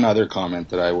one other comment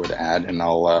that I would add, and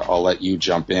I'll let you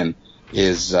jump in,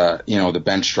 is the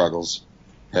bench struggles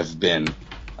have been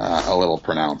a little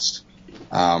pronounced.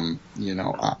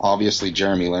 Obviously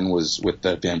Jeremy Lin was, with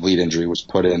the Van Vliet injury, was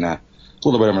put in a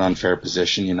little bit of an unfair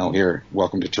position. Here,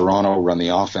 welcome to Toronto, run the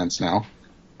offense now.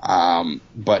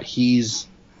 But he's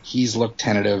looked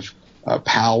tentative.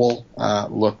 Powell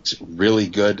looked really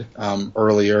good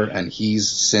earlier, and he's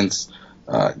since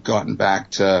gotten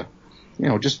back to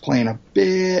just playing a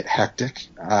bit hectic,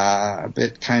 a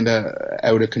bit kind of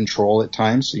out of control at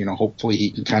times. Hopefully he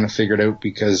can kind of figure it out,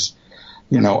 because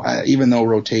even though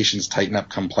rotations tighten up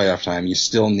come playoff time, you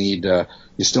still need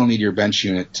your bench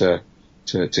unit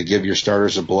to give your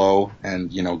starters a blow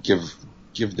and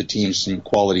give the team some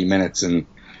quality minutes. And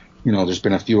there's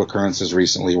been a few occurrences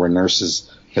recently where Nurse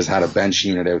has had a bench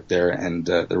unit out there, and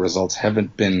the results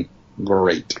haven't been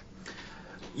great.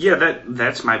 Yeah,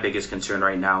 that's my biggest concern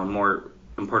right now, and more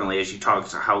importantly, as you talk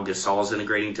to how Gasol's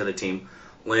integrating to the team,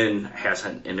 Lin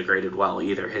hasn't integrated well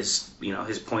either. His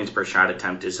points per shot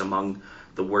attempt is among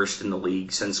the worst in the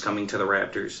league since coming to the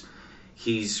Raptors.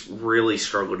 He's really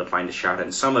struggled to find a shot,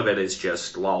 and some of it is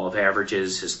just law of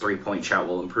averages. His 3-point shot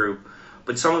will improve,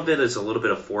 but some of it is a little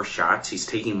bit of forced shots. He's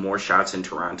taking more shots in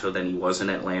Toronto than he was in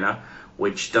Atlanta,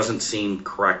 which doesn't seem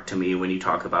correct to me when you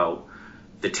talk about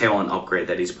the talent upgrade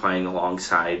that he's playing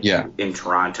alongside in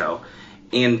Toronto.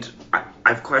 And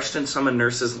I've questioned some of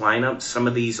Nurse's lineups. Some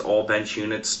of these all-bench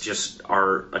units just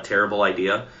are a terrible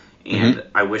idea, and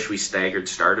I wish we staggered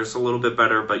starters a little bit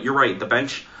better. But you're right, the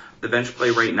bench play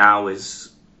right now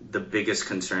is the biggest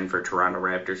concern for Toronto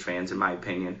Raptors fans, in my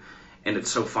opinion. And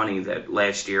it's so funny that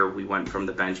last year we went from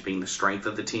the bench being the strength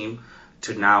of the team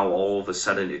to now all of a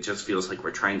sudden it just feels like we're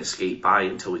trying to skate by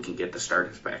until we can get the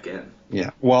starters back in.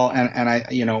 Yeah, well, and I,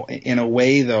 in a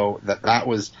way though, that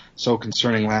was so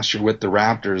concerning last year with the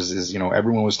Raptors is,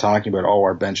 everyone was talking about,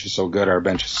 our bench is so good, their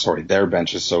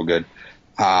bench is so good.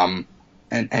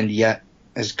 And yet,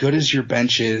 as good as your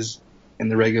bench is in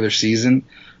the regular season,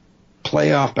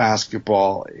 playoff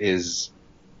basketball is,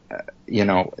 I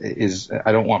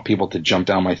don't want people to jump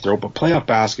down my throat, but playoff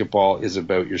basketball is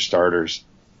about your starters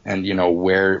and,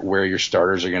 where your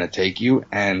starters are going to take you.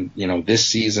 And, this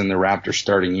season, the Raptors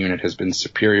starting unit has been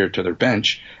superior to their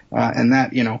bench. And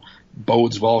that,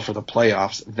 bodes well for the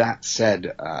playoffs. That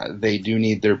said, they do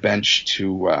need their bench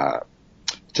to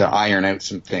iron out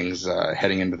some things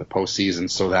heading into the postseason,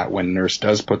 so that when Nurse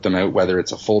does put them out, whether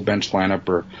it's a full bench lineup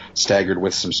or staggered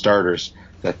with some starters,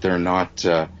 that they're not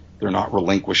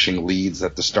relinquishing leads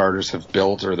that the starters have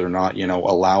built, or they're not,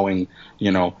 allowing,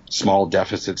 small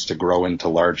deficits to grow into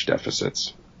large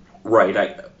deficits.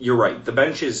 Right. You're right. The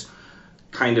bench is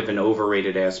kind of an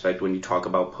overrated aspect when you talk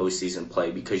about postseason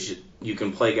play, because you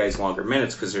can play guys longer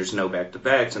minutes because there's no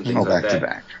back-to-backs and things like that.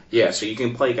 Back-to-back. Yeah, so you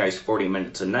can play guys 40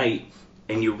 minutes a night,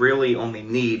 and you really only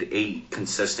need 8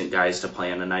 consistent guys to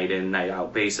play on a night-in,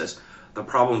 night-out basis. The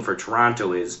problem for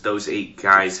Toronto is those 8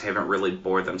 guys haven't really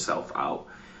bored themselves out.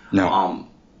 No.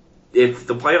 If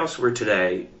the playoffs were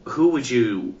today, who would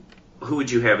you who would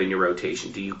you have in your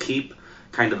rotation? Do you keep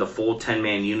kind of the full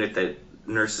 10-man unit that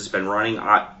Nurse has been running?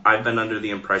 I've been under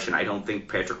the impression I don't think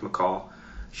Patrick McCaw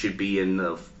should be in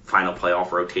the final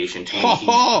playoff rotation.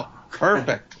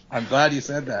 Perfect. I'm glad you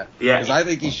said that. Yeah. Because I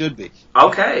think he should be.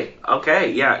 Okay.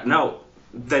 Yeah. No.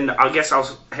 Then I guess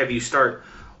I'll have you start.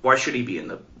 Why should he be in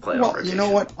the playoff rotation? You know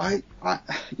what? I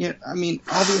mean,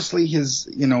 obviously his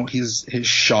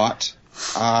shot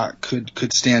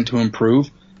could stand to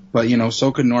improve, but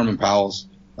so could Norman Powell's,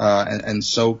 and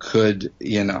so could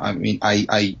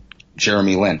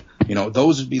Jeremy Lin.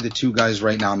 Those would be the two guys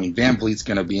right now. I mean, Van Vliet's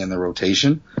going to be in the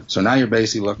rotation, so now you're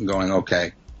basically going,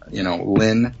 okay,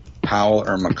 Lin, Powell,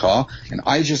 or McCaw, and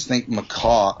I just think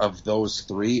McCaw of those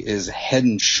three is head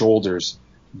and shoulders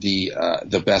the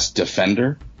best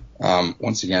defender.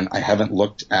 Once again, I haven't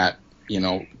looked at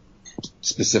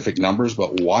specific numbers,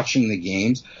 but watching the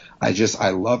games, I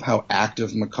love how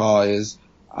active McCaw is,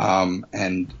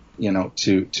 and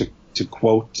to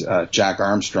quote Jack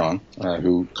Armstrong,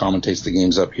 who commentates the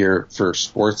games up here for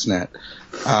Sportsnet,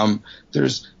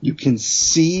 you can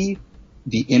see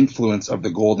the influence of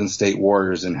the Golden State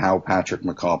Warriors and how Patrick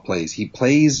McCaw plays. He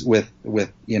plays with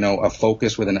a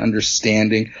focus, with an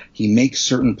understanding. He makes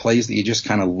certain plays that you just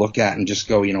kind of look at and just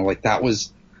go, that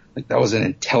was an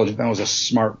intelligent, that was a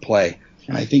smart play.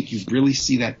 And I think you really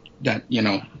see that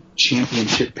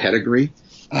championship pedigree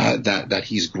that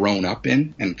he's grown up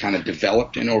in and kind of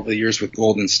developed in over the years with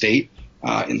Golden State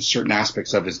in certain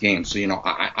aspects of his game. So,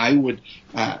 I would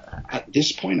at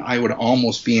this point, I would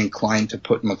almost be inclined to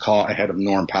put McCaw ahead of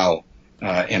Norm Powell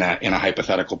in a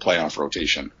hypothetical playoff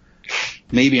rotation.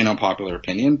 Maybe an unpopular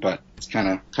opinion, but it's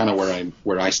kind of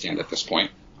where I stand at this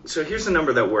point. So here's the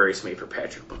number that worries me for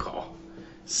Patrick McCaw: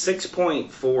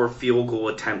 6.4 field goal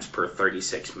attempts per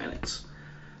 36 minutes.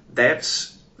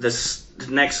 That's the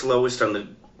next lowest on the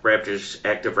Raptors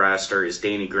active roster is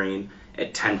Danny Green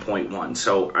at 10.1.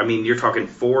 So, I mean, you're talking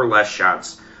 4 less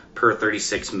shots per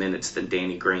 36 minutes than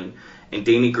Danny Green. And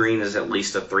Danny Green is at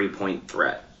least a 3-point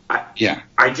threat.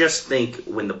 I just think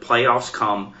when the playoffs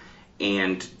come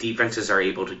and defenses are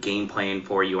able to game plan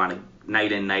for you on a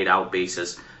night-in, night-out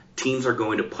basis, teams are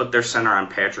going to put their center on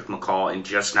Patrick McCaw and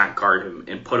just not guard him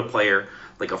and put a player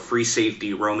like a free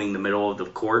safety roaming the middle of the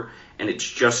court, and it's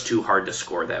just too hard to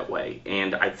score that way.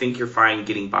 And I think you're fine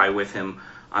getting by with him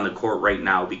on the court right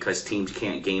now because teams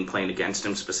can't game plan against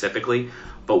him specifically.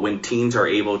 But when teams are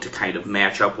able to kind of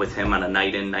match up with him on a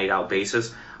night-in, night-out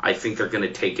basis, I think they're going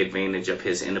to take advantage of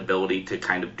his inability to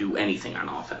kind of do anything on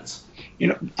offense.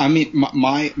 I mean,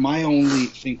 my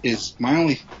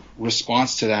only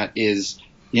response to that is,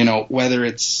 whether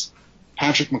it's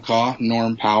Patrick McCaw,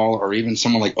 Norm Powell, or even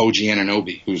someone like OG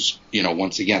Anunoby, who's,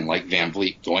 once again, like Van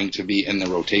Vliet, going to be in the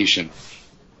rotation.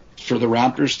 For the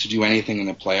Raptors to do anything in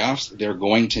the playoffs, they're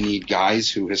going to need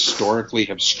guys who historically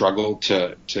have struggled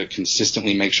to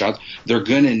consistently make shots. They're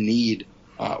going to need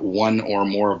one or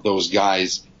more of those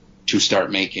guys to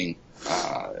start making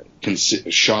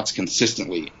shots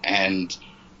consistently. And,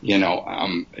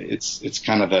 it's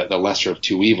kind of the lesser of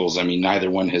two evils. I mean,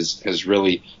 neither one has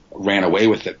really ran away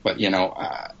with it. But, whether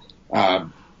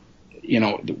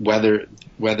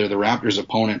the Raptors'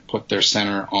 opponent put their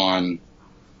center on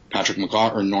Patrick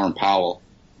McCaw or Norm Powell,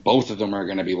 both of them are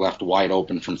going to be left wide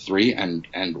open from three, and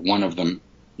one of them,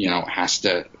 has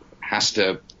to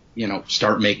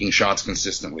start making shots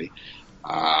consistently.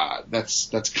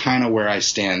 That's kind of where I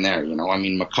stand there. I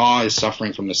mean, McCaw is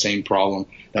suffering from the same problem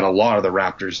that a lot of the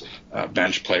Raptors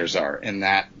bench players are, in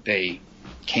that they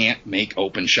can't make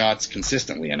open shots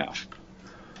consistently enough.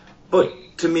 But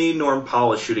to me, Norm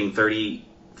Powell is shooting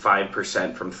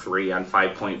 35% from three on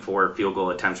 5.4 field goal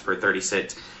attempts per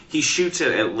 36. He shoots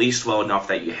it at least well enough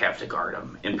that you have to guard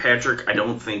him. And Patrick, I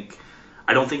don't think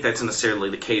that's necessarily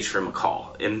the case for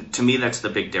McCaw. And to me, that's the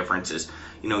big difference is,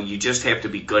 you just have to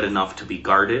be good enough to be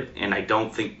guarded. And I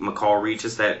don't think McCaw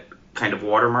reaches that kind of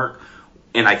watermark.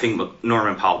 And I think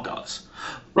Norman Powell does.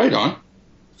 Right on.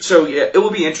 So, yeah, it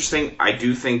will be interesting. I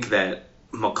do think that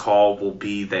McCaw will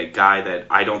be that guy that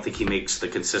I don't think he makes the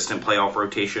consistent playoff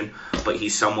rotation, but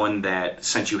he's someone that,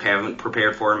 since you haven't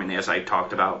prepared for him, and as I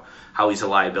talked about how he's a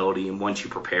liability, and once you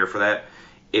prepare for that,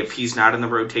 if he's not in the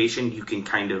rotation, you can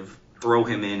kind of throw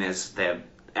him in as that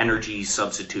energy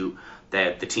substitute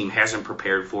that the team hasn't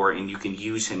prepared for, and you can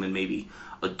use him in maybe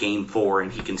a game 4,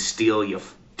 and he can steal you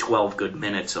 12 good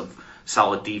minutes of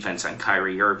solid defense on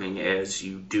Kyrie Irving as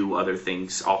you do other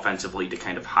things offensively to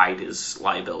kind of hide his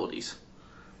liabilities.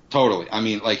 Totally. I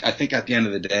mean, I think at the end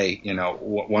of the day,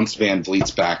 once Van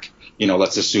Vliet's back,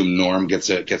 let's assume Norm gets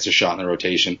a shot in the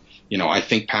rotation. I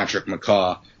think Patrick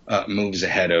McCaw moves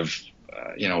ahead of,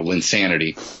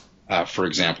 Linsanity for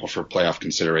example, for playoff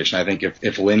consideration. I think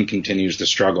if Lynn continues to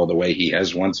struggle the way he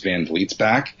has once Van Vliet's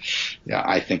back, yeah,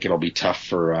 I think it'll be tough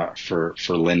for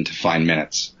Lynn to find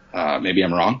minutes. Maybe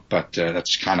I'm wrong, but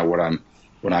that's kind of what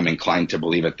I'm inclined to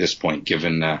believe at this point,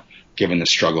 given the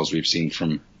struggles we've seen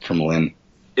from Lynn.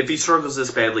 If he struggles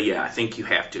this badly, yeah, I think you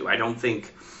have to. I don't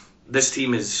think this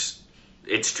team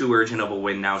it's too urgent of a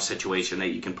win now situation that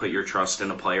you can put your trust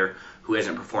in a player who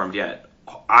hasn't performed yet.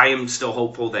 I am still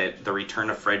hopeful that the return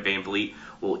of Fred VanVleet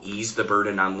will ease the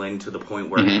burden on Lynn to the point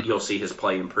where you'll see his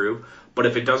play improve. But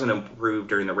if it doesn't improve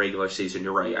during the regular season,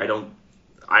 you're right.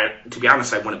 To be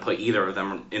honest, I wouldn't put either of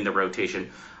them in the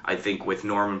rotation. I think with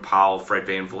Norman Powell, Fred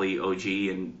VanVleet,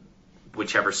 OG, and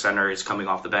whichever center is coming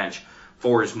off the bench,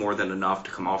 4 is more than enough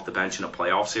to come off the bench in a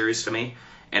playoff series to me.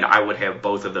 And I would have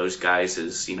both of those guys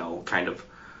as, kind of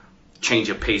change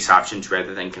of pace options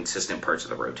rather than consistent parts of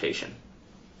the rotation.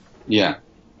 Yeah.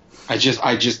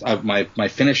 My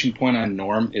finishing point on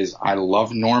Norm is I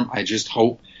love Norm. I just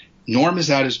hope Norm is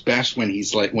at his best when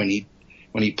he's like, when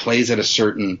he plays at a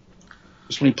certain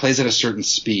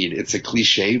speed. It's a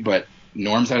cliche, but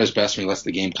Norm's at his best when he lets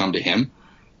the game come to him.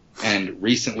 And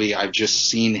recently I've just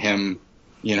seen him,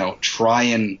 try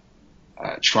and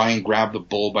grab the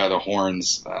bull by the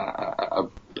horns a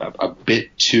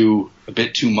bit too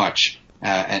much.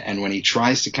 And when he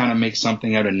tries to kind of make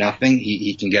something out of nothing,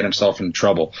 he can get himself in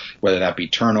trouble, whether that be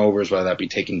turnovers, whether that be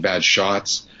taking bad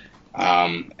shots.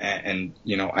 I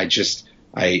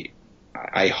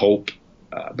hope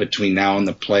between now and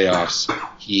the playoffs,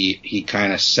 he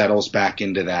kind of settles back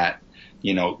into that,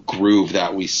 groove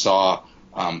that we saw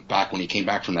back when he came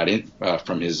back from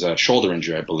from his shoulder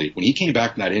injury, I believe. When he came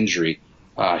back from that injury,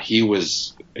 he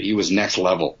was next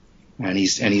level, and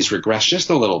he's regressed just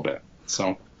a little bit.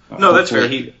 So. No, that's fair.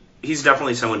 He's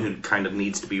definitely someone who kind of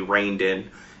needs to be reined in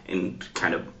and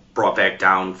kind of brought back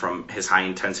down from his high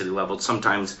intensity level.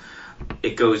 Sometimes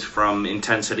it goes from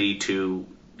intensity to,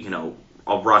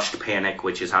 a rushed panic,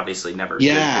 which is obviously never a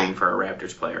good thing for a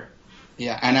Raptors player.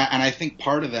 Yeah, and I think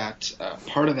part of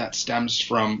that stems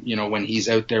from, when he's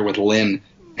out there with Lynn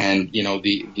and,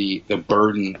 the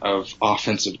burden of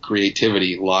offensive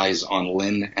creativity lies on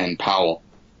Lynn and Powell.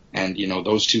 And,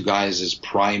 those two guys as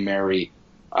primary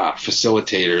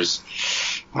facilitators.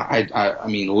 I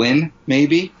mean, Lynn,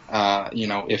 maybe,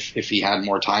 if he had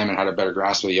more time and had a better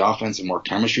grasp of the offense and more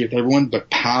chemistry with everyone. But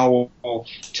Powell,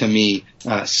 to me,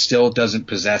 still doesn't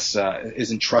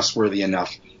isn't trustworthy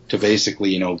enough to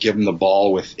basically, give him the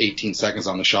ball with 18 seconds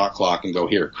on the shot clock and go,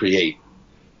 here, create.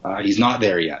 He's not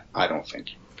there yet, I don't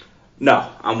think. No,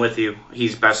 I'm with you.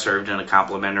 He's best served in a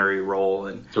complementary role.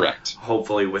 And correct.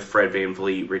 Hopefully with Fred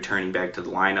VanVleet returning back to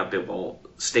the lineup, it will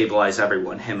stabilize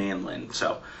everyone, him and Lynn.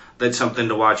 So that's something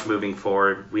to watch moving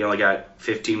forward. We only got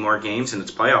 15 more games, and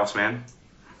it's playoffs, man.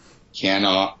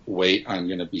 Cannot wait. I'm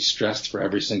going to be stressed for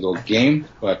every single game,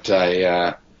 but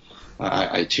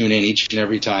I tune in each and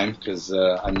every time because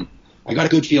I got a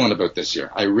good feeling about this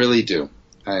year. I really do.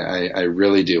 I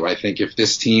really do. I think if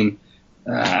this team,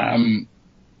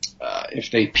 if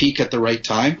they peak at the right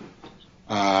time,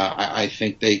 I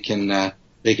think they can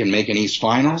make an East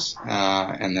Finals,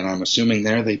 and then I'm assuming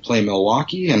they play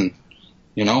Milwaukee, and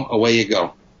away you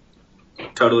go.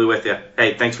 Totally with you.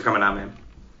 Hey, thanks for coming on, man.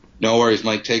 No worries,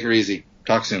 Mike. Take her easy.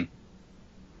 Talk soon.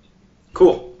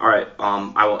 Cool. All right.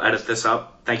 I will edit this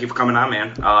up. Thank you for coming on,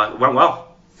 man. It went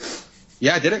well.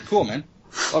 Yeah, I did it. Cool, man.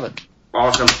 Love it.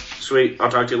 Awesome. Sweet.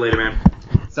 I'll talk to you later, man.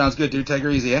 Sounds good, dude. Take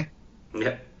her easy, eh?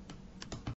 Yeah.